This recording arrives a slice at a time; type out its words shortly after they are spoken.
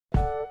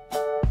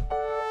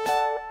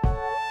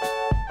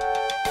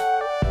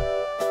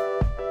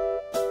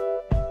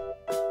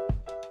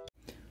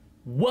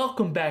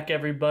Welcome back,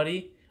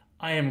 everybody.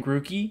 I am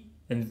Grookey,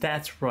 and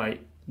that's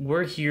right.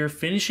 We're here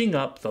finishing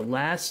up the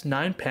last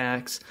 9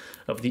 packs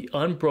of the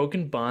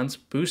Unbroken Bonds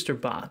booster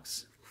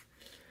box.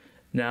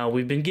 Now,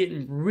 we've been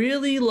getting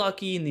really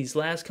lucky in these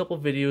last couple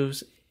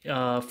videos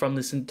from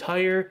this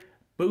entire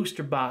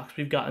booster box.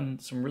 We've gotten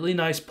some really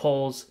nice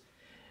pulls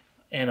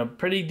and a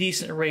pretty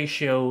decent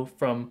ratio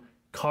from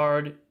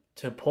card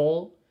to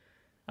pull,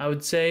 I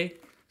would say.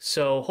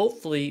 So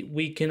hopefully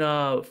we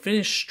can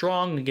finish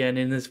strong again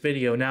in this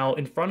video. Now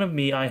in front of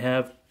me I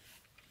have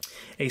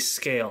a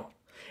scale,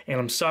 and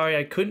I'm sorry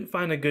I couldn't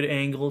find a good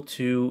angle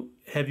to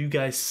have you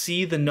guys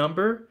see the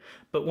number,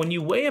 but when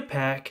you weigh a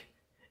pack,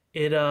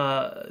 it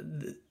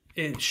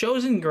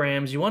shows in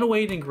grams. You want to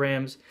weigh it in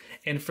grams,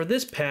 and for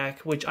this pack,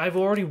 which I've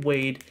already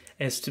weighed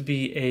as to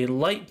be a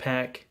light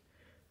pack,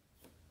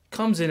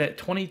 comes in at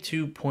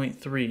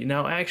 22.3.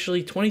 Now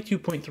actually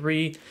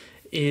 22.3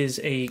 is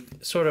a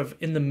sort of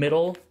in the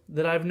middle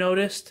that I've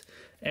noticed,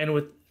 and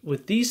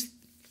with these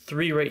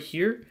 3 right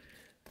here,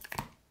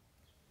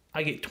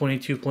 I get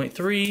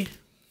 22.3,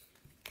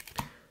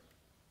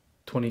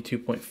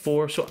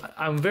 22.4, so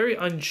I'm very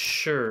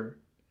unsure.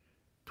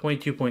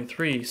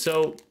 22.3,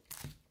 so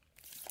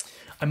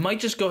I might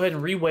just go ahead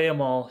and reweigh them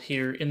all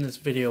here in this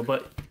video,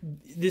 but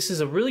this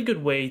is a really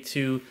good way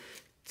to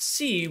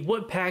see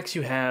what packs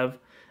you have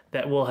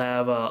that will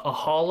have a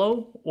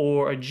holo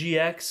or a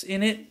GX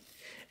in it,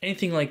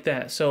 anything like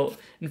that. So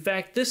in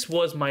fact, this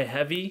was my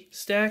heavy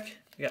stack.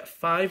 I got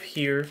 5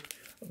 here,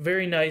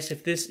 very nice.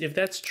 If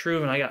that's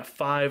true and I got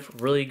 5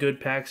 really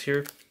good packs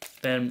here,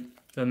 then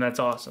that's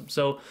awesome.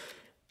 So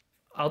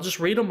I'll just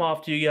read them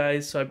off to you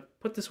guys. So I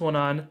put this one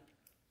on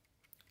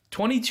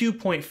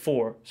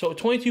 22.4. So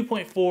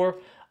 22.4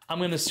 I'm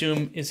going to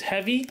assume is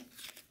heavy.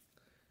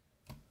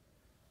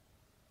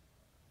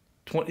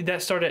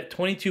 That started at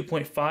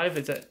 22.5.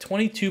 It's at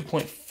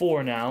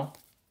 22.4 now.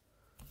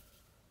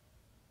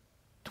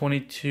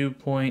 22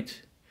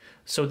 point.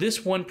 So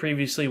this one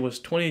previously was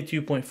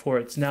 22.4.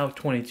 It's now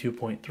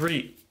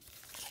 22.3.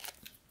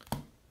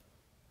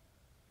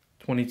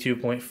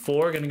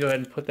 22.4. Gonna go ahead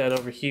and put that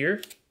over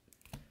here.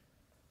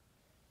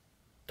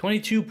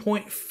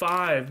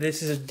 22.5.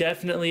 This is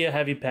definitely a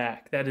heavy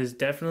pack. That is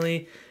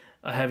definitely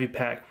a heavy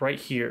pack right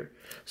here.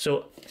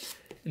 So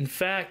in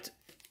fact,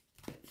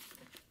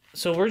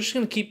 so we're just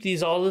gonna keep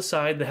these all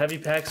aside, the heavy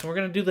packs, and we're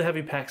gonna do the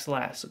heavy packs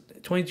last.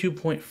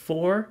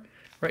 22.4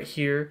 right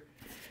here.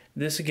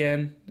 This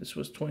again, this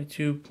was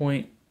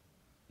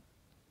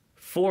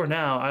 22.4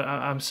 now.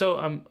 I'm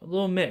a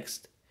little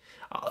mixed.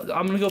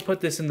 I'm gonna go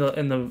put this in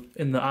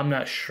the I'm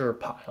not sure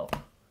pile.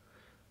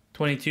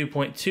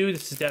 22.2.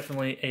 This is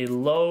definitely a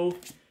low,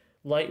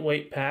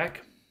 lightweight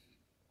pack.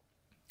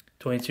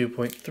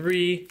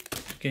 22.3.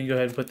 Can go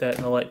ahead and put that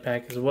in the light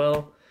pack as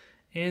well.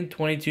 And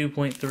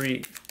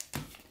 22.3.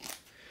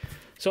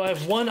 So I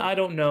have 1 I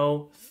don't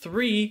know,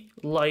 3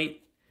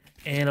 light,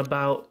 and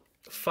about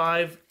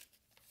 5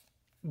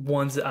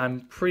 ones that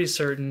I'm pretty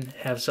certain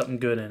have something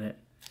good in it.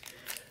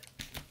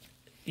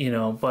 You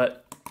know,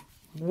 but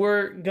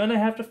we're gonna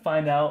have to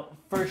find out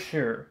for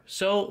sure.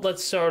 So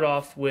let's start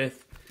off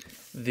with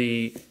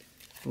the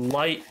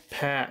light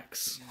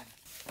packs.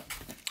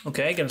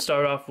 Okay, gonna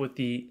start off with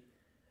the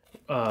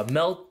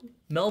Mel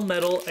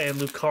Metal and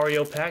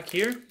Lucario pack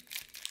here.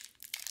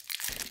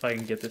 If I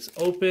can get this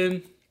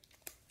open.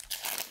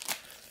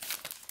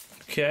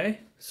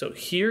 Okay, so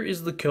here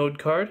is the code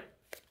card.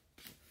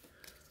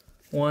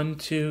 1,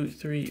 2,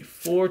 3,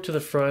 4 to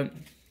the front.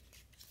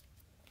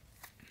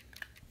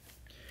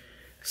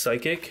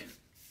 Psychic.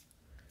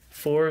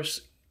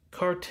 Force.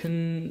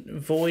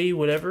 Cartonvoy,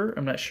 whatever.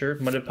 I'm not sure.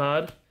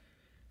 Mudapod.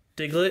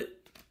 Diglett.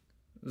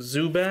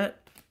 Zubat.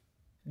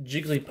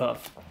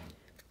 Jigglypuff.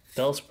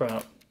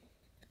 Bellsprout.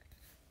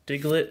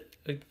 Diglett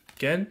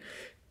again.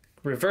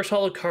 Reverse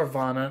Holo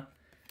Carvana.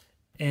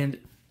 And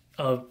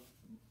a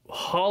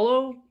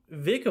Holo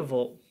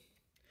Vikavolt.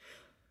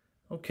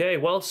 Okay,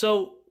 well,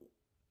 so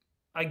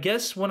I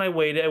guess when I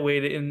weighed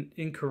it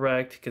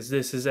incorrect, because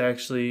this is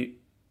actually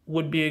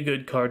would be a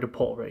good card to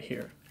pull right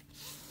here.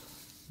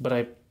 But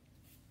I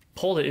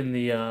pulled it in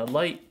the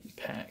light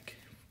pack.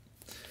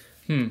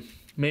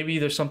 Maybe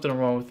there's something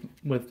wrong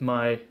with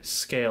my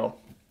scale.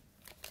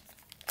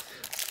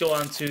 Let's go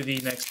on to the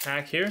next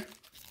pack here.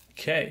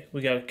 Okay,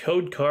 we got a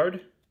code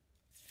card.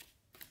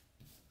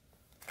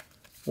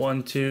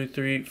 1, 2,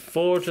 3,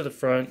 4 to the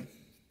front.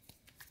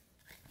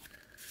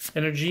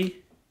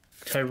 Energy,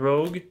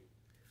 Tyrogue,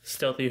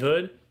 Stealthy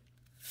Hood,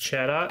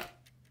 Chatot,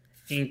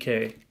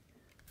 Inkay,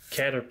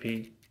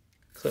 Caterpie,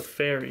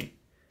 Clefairy,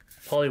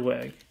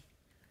 Poliwag,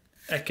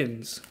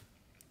 Ekans,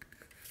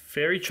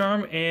 Fairy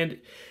Charm, and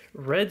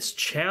Red's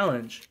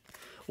Challenge.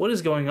 What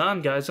is going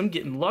on, guys? I'm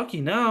getting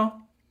lucky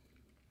now.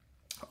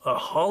 A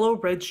Holo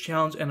Red's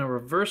Challenge and a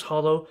Reverse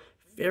Holo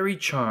Fairy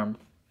Charm.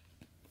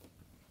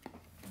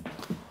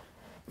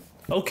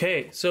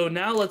 Okay, so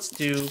now let's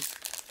do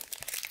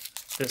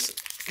this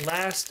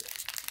last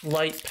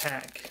light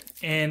pack,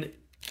 and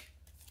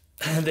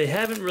they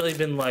haven't really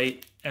been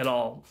light at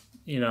all.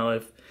 You know,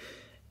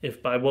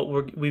 if by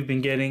what we've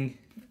been getting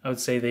I would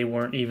say they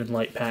weren't even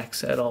light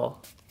packs at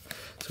all.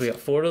 So we got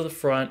 4 to the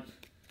front.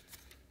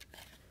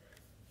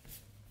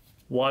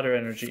 Water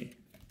Energy,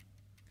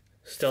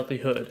 Stealthy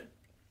Hood,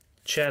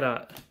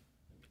 Chatot,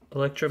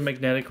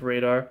 Electromagnetic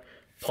Radar,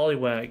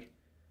 Poliwag,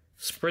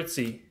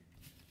 Spritzy,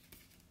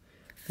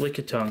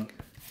 Lickitung,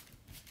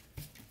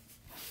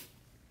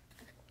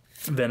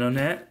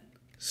 Venonat,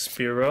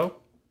 Spearow,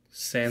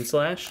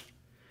 Sandslash.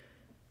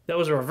 That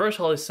was a reverse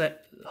Holo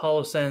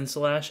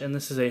Sandslash, and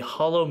this is a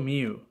Holo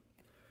Mew.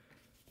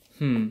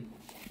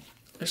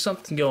 There's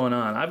something going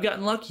on. I've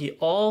gotten lucky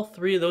all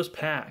 3 of those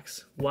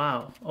packs.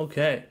 Wow,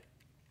 okay.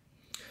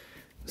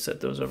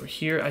 Set those over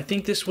here. I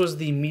think this was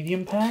the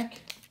medium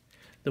pack,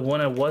 the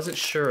one I wasn't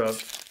sure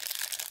of.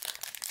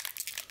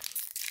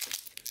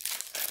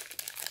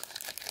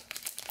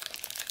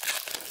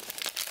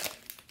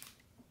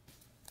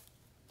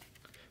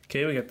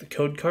 Okay, we got the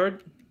code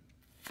card.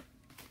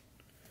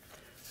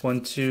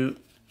 1, 2,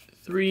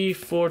 3,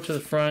 4 to the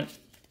front.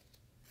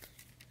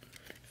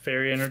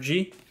 Fairy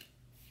Energy.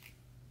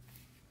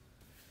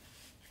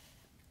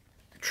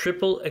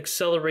 Triple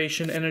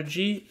Acceleration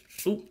Energy.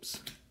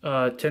 Oops.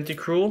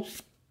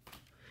 Tentacruel,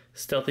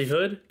 Stealthy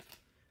Hood,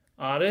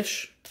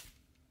 Oddish,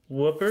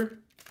 Whooper,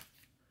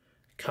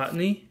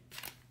 Cottony,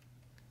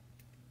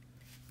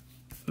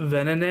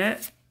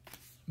 Venonat,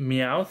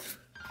 Meowth,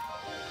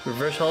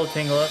 Reverse Holo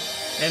Tangela,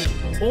 and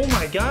oh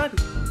my god!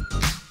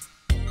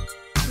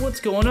 What's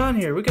going on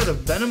here? We got a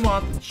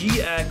Venomoth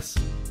GX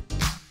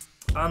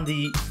on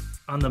the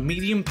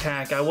medium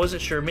pack. I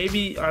wasn't sure.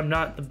 Maybe I'm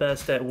not the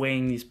best at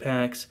weighing these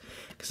packs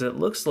because it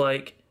looks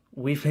like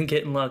we've been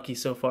getting lucky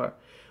so far.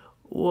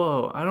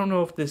 Whoa, I don't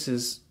know if this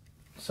is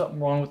something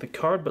wrong with the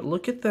card, but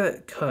look at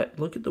that cut.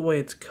 Look at the way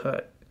it's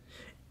cut.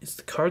 Is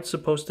the card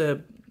supposed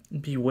to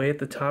be way at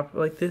the top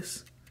like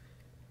this?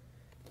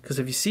 Because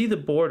if you see the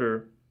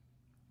border,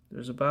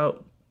 there's a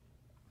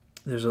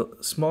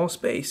small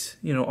space,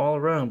 you know, all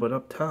around, but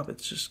up top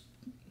it's just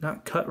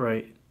not cut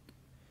right.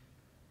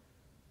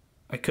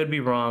 I could be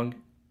wrong,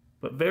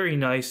 but very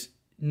nice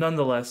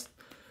nonetheless.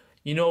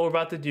 You know what we're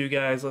about to do,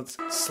 guys. Let's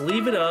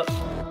sleeve it up.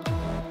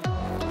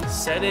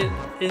 Set it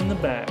in the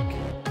back.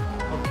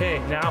 Okay,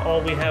 now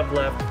all we have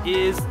left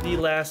is the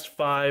last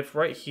 5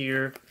 right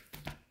here.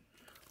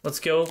 Let's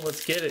go.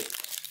 Let's get it.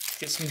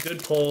 Get some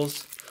good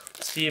pulls.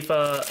 See if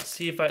I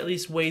at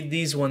least weighed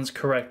these ones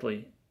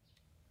correctly.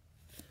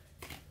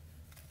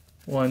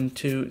 1,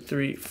 2,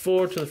 3,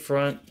 4 to the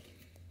front.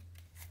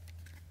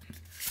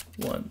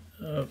 1,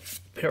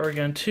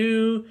 Paragon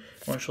 2,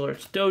 Martial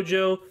Arts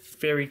Dojo,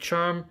 Fairy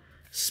Charm,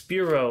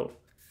 Spearow,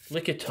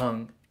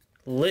 Lickitung,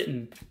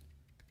 Litten,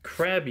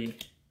 Krabby,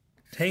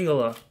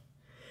 Tangela,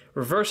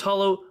 Reverse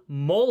Holo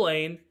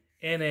Molane,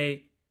 and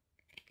a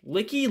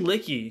Licky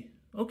Licky.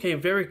 Okay,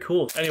 very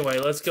cool. Anyway,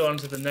 let's go on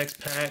to the next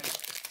pack.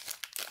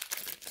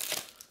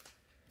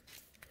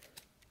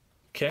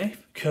 Okay,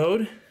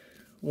 code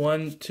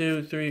 1,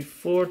 2, 3,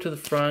 4 to the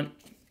front.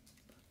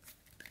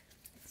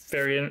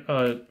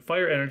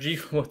 Fire Energy,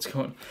 what's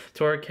going on?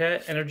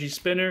 Torracat, Energy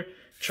Spinner,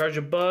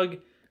 Charge-a-Bug,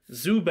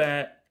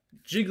 Zubat,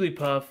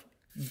 Jigglypuff,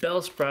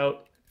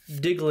 Bellsprout,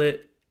 Diglett,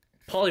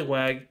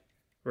 Poliwag,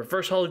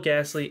 Reverse Holo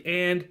Ghastly,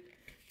 and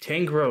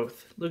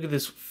Tangrowth. Look at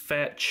this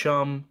fat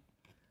chum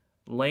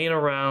laying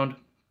around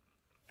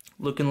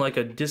looking like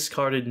a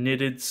discarded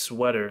knitted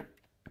sweater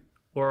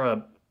or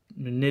a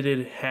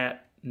knitted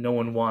hat no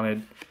one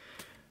wanted.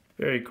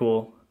 Very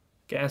cool.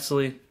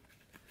 Ghastly.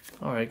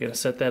 Alright, gonna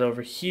set that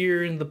over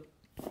here in the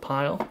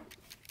pile.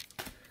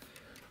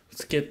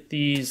 Let's get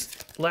these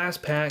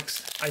last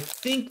packs. I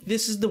think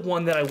this is the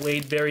one that I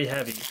weighed very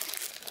heavy.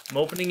 I'm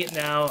opening it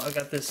now. I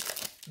got this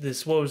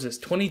what was this?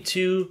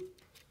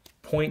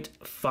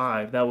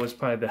 22.5. That was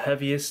probably the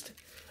heaviest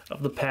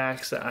of the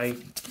packs that I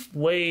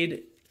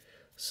weighed.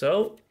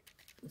 So,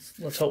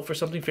 let's hope for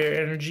something. Fairy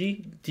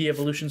Energy,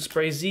 De-Evolution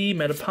Spray Z,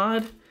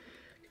 Metapod,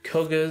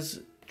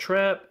 Koga's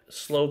Trap,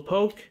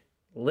 Slowpoke,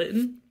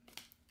 Litten,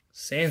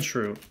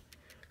 Sandshrew,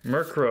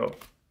 Murkrow,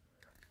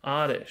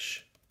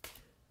 Oddish,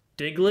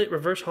 Diglett,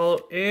 Reverse Holo,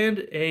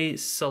 and a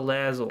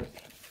Salazzle.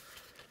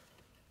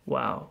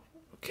 Wow.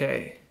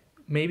 Okay.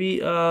 Maybe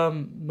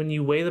when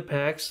you weigh the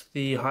packs,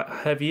 the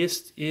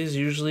heaviest is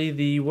usually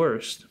the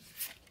worst.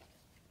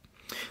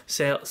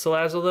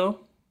 Salazzle,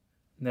 though,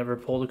 never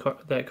pulled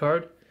that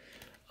card.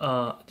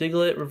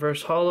 Diglett,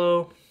 Reverse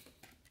Holo.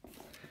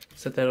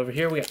 Set that over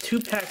here. We got 2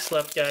 packs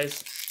left,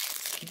 guys.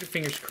 Keep your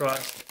fingers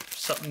crossed for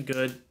something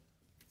good.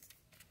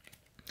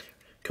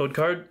 Code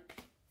card.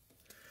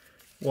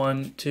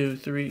 1, 2,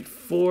 3,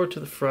 4 to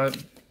the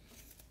front.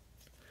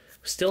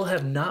 Still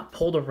have not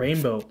pulled a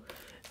rainbow.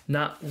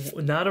 Not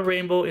a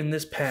rainbow in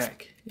this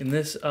pack. In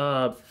this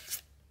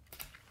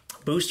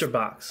booster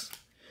box.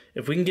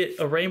 If we can get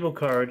a rainbow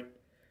card,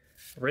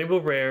 a rainbow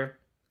rare,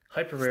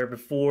 hyper rare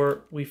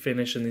before we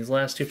finish in these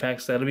last 2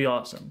 packs, that'll be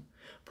awesome.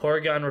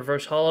 Porygon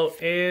Reverse Holo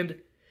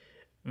and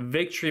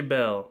Victory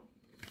Bell.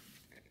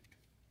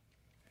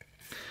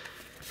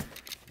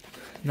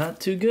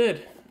 Not too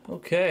good.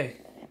 Okay.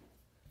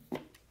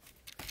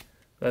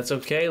 That's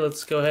okay.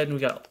 Let's go ahead and we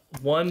got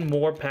one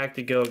more pack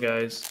to go,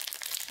 guys.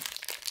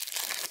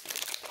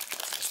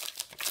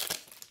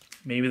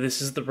 Maybe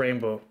this is the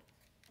rainbow.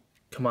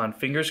 Come on,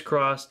 fingers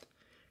crossed.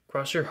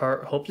 Cross your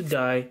heart, hope to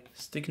die.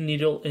 Stick a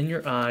needle in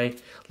your eye.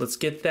 Let's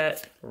get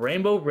that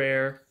rainbow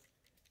rare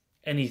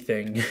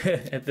anything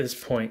at this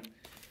point.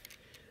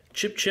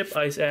 Chip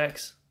Ice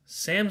Axe,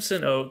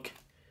 Samson Oak,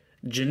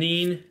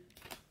 Janine,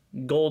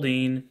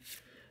 Goldine.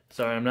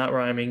 Sorry, I'm not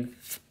rhyming.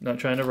 Not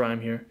trying to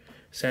rhyme here.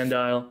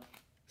 Sandile,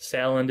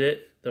 Salandit,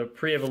 the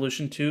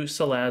pre-evolution to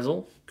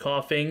Salazzle,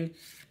 Coughing,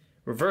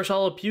 Reverse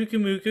Hollow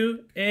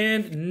Pukumuku,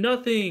 and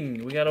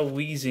nothing. We got a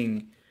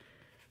Wheezing.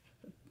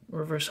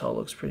 Reverse Hollow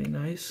looks pretty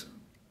nice.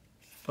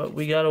 But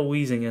we got a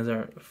Wheezing as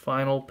our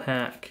final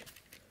pack.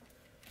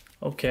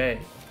 Okay,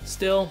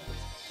 still,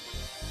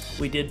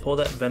 we did pull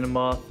that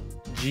Venomoth,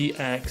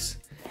 GX,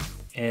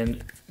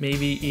 and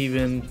maybe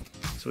even,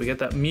 so we got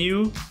that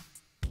Mew,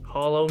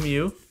 Hollow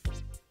Mew.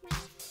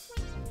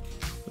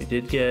 We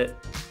did get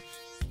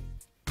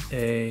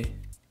a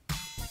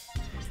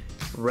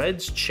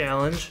Red's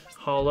Challenge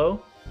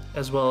Hollow,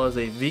 as well as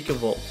a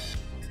Vikavolt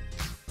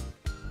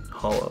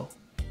Hollow.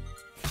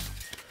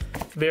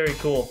 Very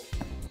cool.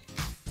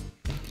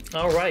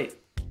 Alright,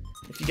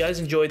 if you guys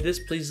enjoyed this,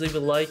 please leave a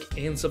like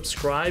and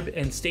subscribe,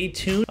 and stay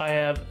tuned. I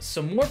have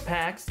some more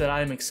packs that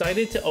I'm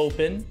excited to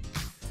open,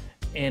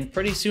 and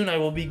pretty soon I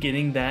will be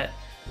getting that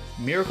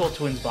Miracle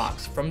Twins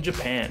box from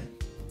Japan.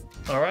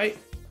 Alright,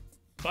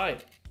 bye.